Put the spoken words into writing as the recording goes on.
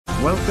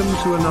Welcome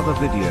to another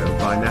video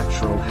by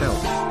Natural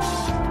Health.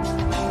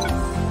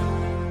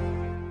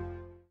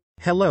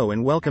 Hello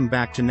and welcome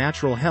back to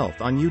Natural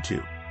Health on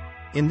YouTube.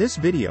 In this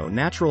video,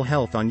 Natural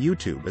Health on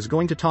YouTube is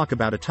going to talk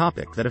about a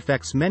topic that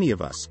affects many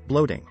of us,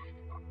 bloating.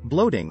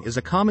 Bloating is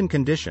a common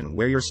condition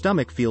where your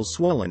stomach feels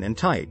swollen and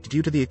tight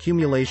due to the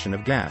accumulation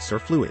of gas or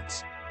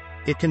fluids.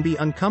 It can be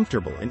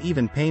uncomfortable and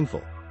even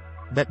painful.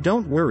 But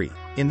don't worry,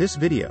 in this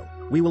video,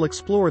 we will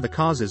explore the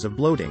causes of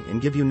bloating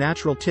and give you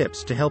natural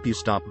tips to help you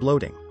stop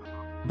bloating.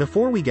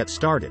 Before we get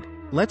started,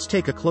 let's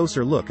take a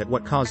closer look at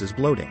what causes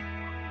bloating.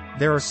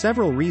 There are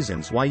several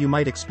reasons why you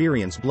might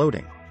experience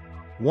bloating.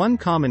 One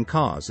common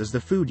cause is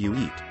the food you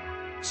eat.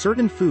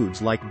 Certain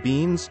foods like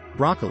beans,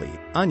 broccoli,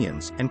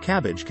 onions, and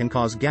cabbage can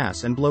cause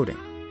gas and bloating.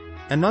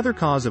 Another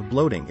cause of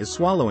bloating is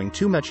swallowing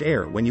too much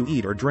air when you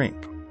eat or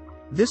drink.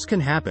 This can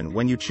happen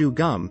when you chew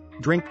gum,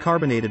 drink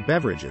carbonated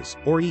beverages,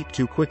 or eat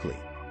too quickly.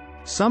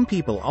 Some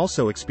people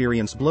also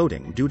experience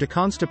bloating due to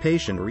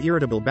constipation or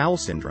irritable bowel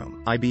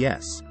syndrome,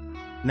 IBS.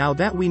 Now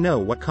that we know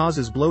what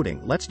causes bloating,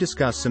 let's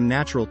discuss some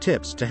natural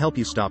tips to help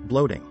you stop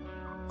bloating.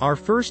 Our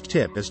first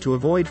tip is to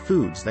avoid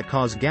foods that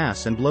cause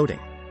gas and bloating.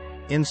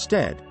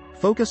 Instead,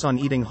 focus on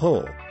eating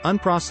whole,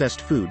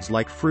 unprocessed foods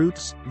like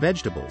fruits,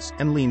 vegetables,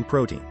 and lean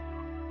protein.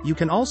 You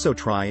can also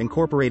try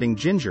incorporating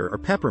ginger or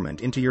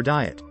peppermint into your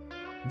diet.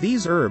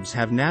 These herbs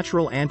have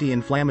natural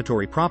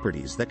anti-inflammatory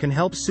properties that can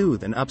help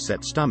soothe an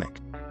upset stomach.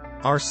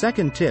 Our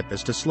second tip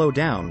is to slow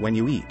down when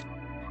you eat.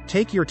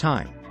 Take your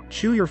time,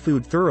 chew your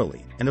food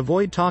thoroughly, and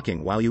avoid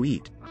talking while you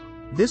eat.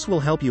 This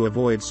will help you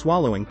avoid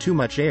swallowing too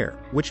much air,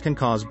 which can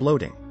cause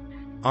bloating.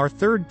 Our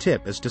third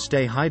tip is to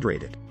stay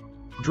hydrated.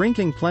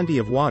 Drinking plenty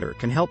of water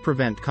can help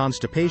prevent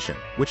constipation,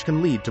 which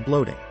can lead to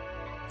bloating.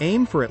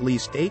 Aim for at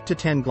least 8 to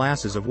 10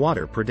 glasses of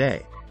water per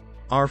day.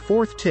 Our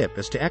fourth tip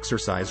is to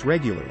exercise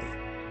regularly.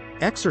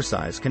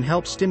 Exercise can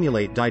help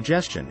stimulate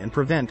digestion and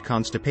prevent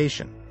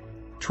constipation.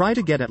 Try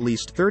to get at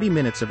least 30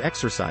 minutes of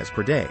exercise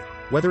per day,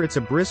 whether it's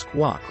a brisk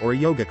walk or a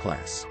yoga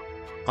class.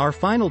 Our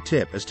final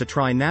tip is to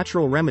try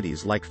natural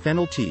remedies like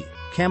fennel tea,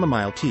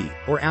 chamomile tea,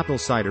 or apple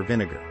cider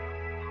vinegar.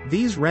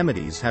 These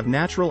remedies have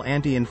natural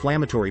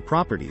anti-inflammatory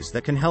properties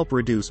that can help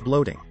reduce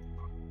bloating.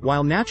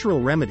 While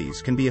natural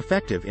remedies can be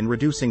effective in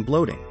reducing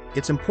bloating,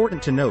 it's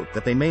important to note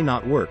that they may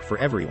not work for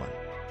everyone.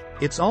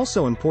 It's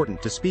also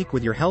important to speak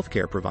with your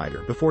healthcare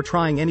provider before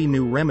trying any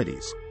new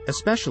remedies,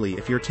 especially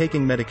if you're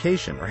taking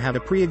medication or have a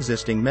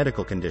pre-existing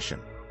medical condition.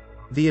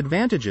 The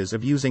advantages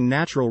of using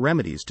natural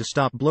remedies to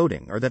stop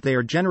bloating are that they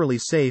are generally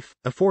safe,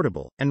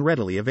 affordable, and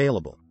readily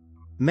available.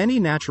 Many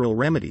natural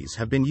remedies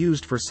have been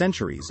used for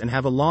centuries and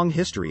have a long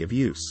history of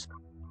use.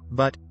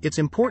 But, it's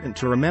important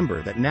to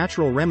remember that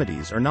natural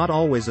remedies are not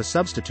always a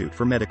substitute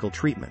for medical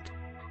treatment.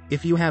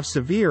 If you have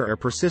severe or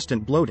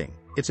persistent bloating,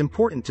 it's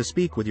important to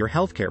speak with your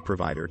healthcare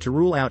provider to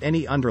rule out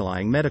any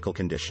underlying medical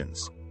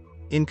conditions.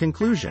 In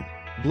conclusion,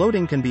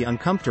 bloating can be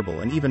uncomfortable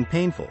and even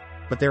painful,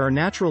 but there are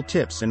natural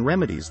tips and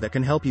remedies that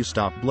can help you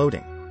stop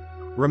bloating.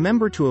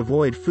 Remember to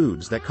avoid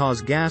foods that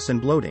cause gas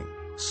and bloating,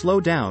 slow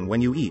down when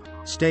you eat,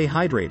 stay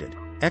hydrated,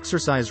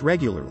 exercise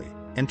regularly,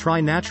 and try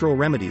natural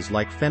remedies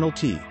like fennel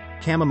tea,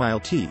 chamomile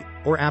tea,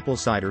 or apple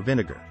cider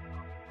vinegar.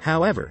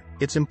 However,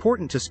 it's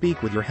important to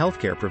speak with your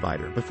healthcare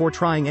provider before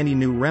trying any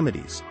new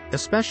remedies,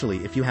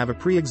 especially if you have a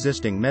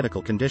pre-existing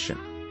medical condition.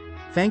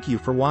 Thank you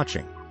for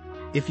watching.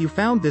 If you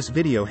found this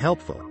video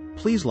helpful,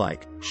 please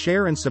like,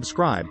 share and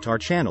subscribe to our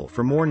channel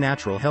for more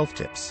natural health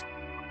tips.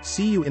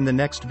 See you in the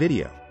next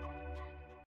video.